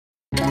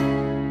Have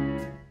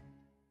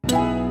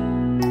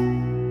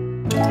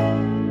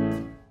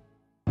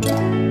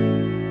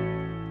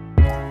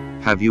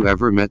you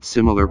ever met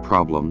similar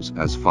problems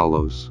as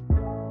follows?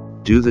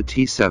 Do the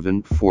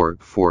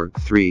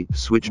T7443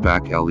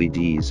 switchback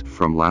LEDs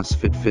from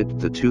Lasfit fit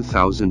the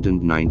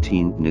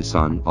 2019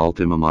 Nissan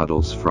Altima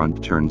model's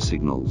front turn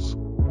signals?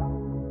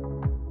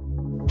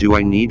 Do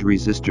I need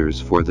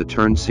resistors for the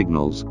turn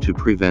signals to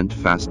prevent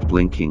fast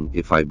blinking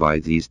if I buy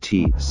these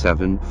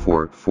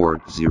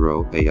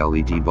T7440A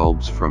LED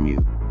bulbs from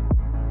you?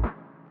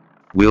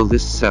 Will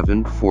this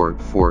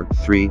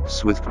 7443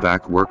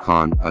 switchback work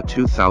on a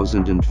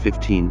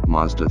 2015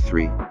 Mazda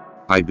 3?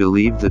 I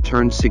believe the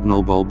turn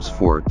signal bulbs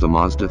for the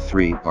Mazda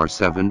 3 are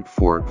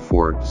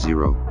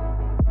 7440.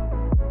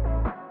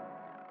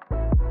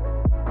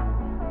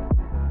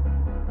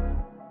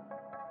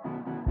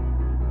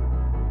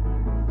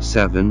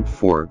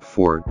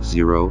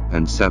 (7440)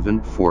 and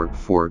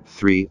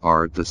 7443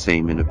 are the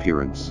same in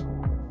appearance.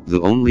 The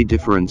only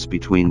difference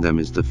between them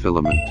is the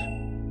filament.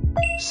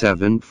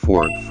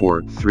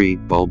 7443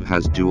 bulb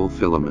has dual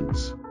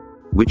filaments,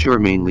 which are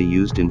mainly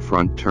used in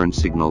front turn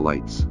signal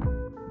lights,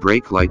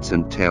 brake lights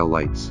and tail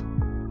lights.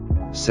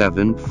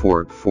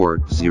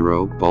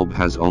 7440 bulb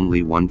has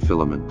only one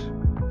filament,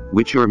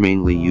 which are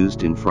mainly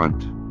used in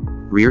front,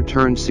 rear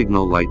turn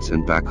signal lights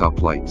and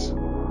backup lights.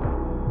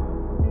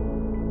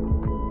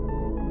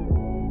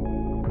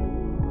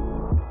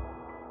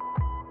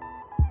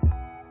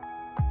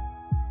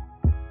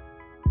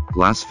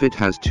 Lasfit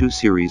has two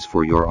series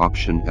for your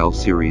option: L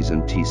series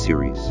and T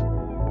series.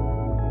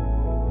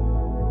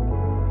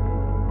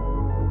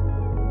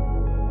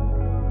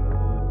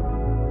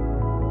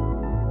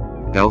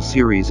 L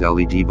series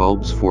LED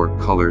bulbs, 4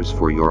 colors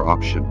for your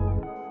option.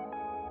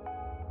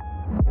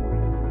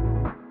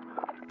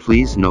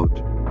 Please note,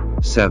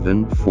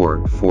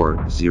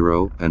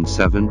 7440 and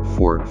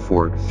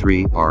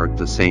 7443 are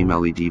the same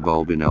LED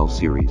bulb in L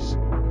series.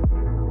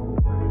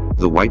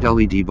 The white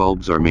LED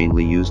bulbs are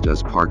mainly used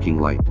as parking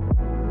light,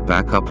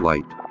 backup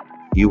light.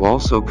 You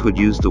also could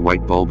use the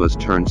white bulb as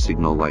turn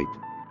signal light,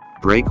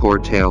 brake or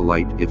tail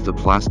light if the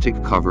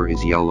plastic cover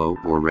is yellow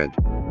or red.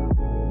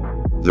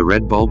 The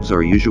red bulbs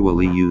are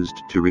usually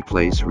used to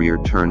replace rear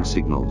turn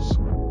signals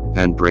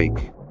and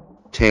brake,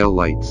 tail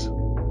lights.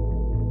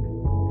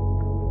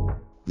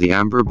 The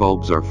amber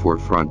bulbs are for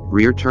front,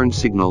 rear turn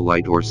signal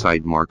light or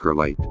side marker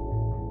light.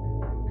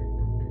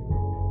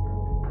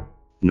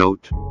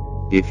 Note: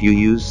 if you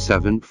use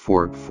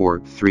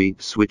 7443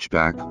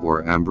 switchback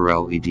or amber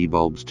LED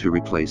bulbs to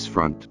replace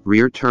front,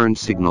 rear turn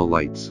signal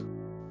lights,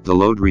 the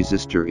load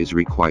resistor is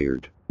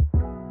required.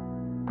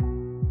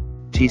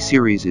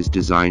 T-Series is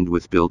designed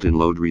with built-in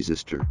load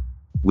resistor,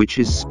 which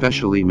is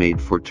specially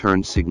made for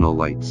turn signal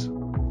lights.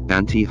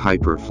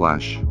 Anti-hyper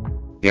flash.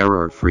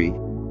 Error-free.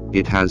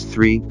 It has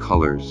 3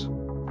 colors: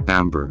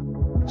 amber,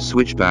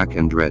 switchback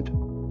and red.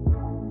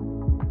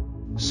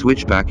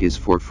 Switchback is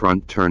for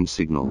front turn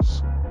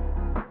signals.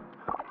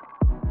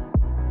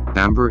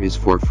 Amber is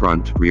for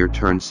front rear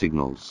turn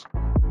signals.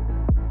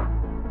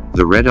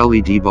 The red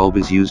LED bulb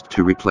is used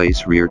to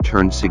replace rear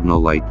turn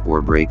signal light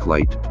or brake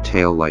light,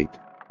 tail light.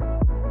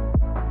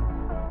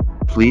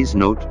 Please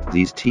note,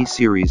 these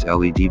T-Series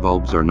LED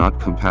bulbs are not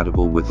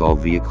compatible with all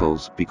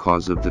vehicles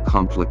because of the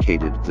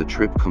complicated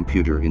trip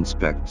computer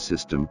inspect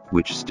system,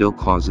 which still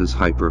causes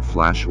hyper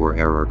flash or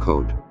error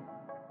code.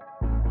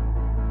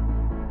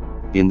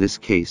 In this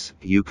case,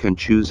 you can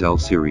choose L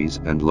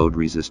series and load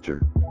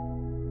resistor.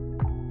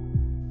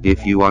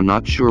 If you are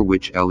not sure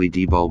which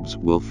LED bulbs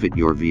will fit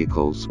your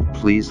vehicles,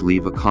 please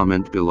leave a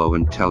comment below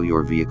and tell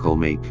your vehicle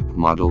make,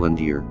 model and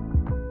year.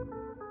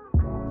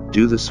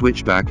 Do the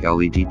switchback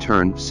LED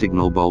turn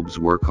signal bulbs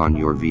work on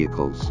your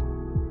vehicles?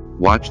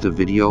 Watch the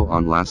video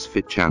on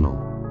Lasfit channel.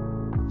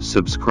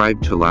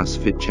 Subscribe to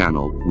Lasfit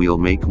channel, we'll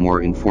make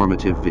more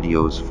informative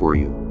videos for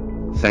you.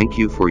 Thank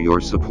you for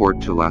your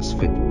support to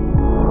Lasfit.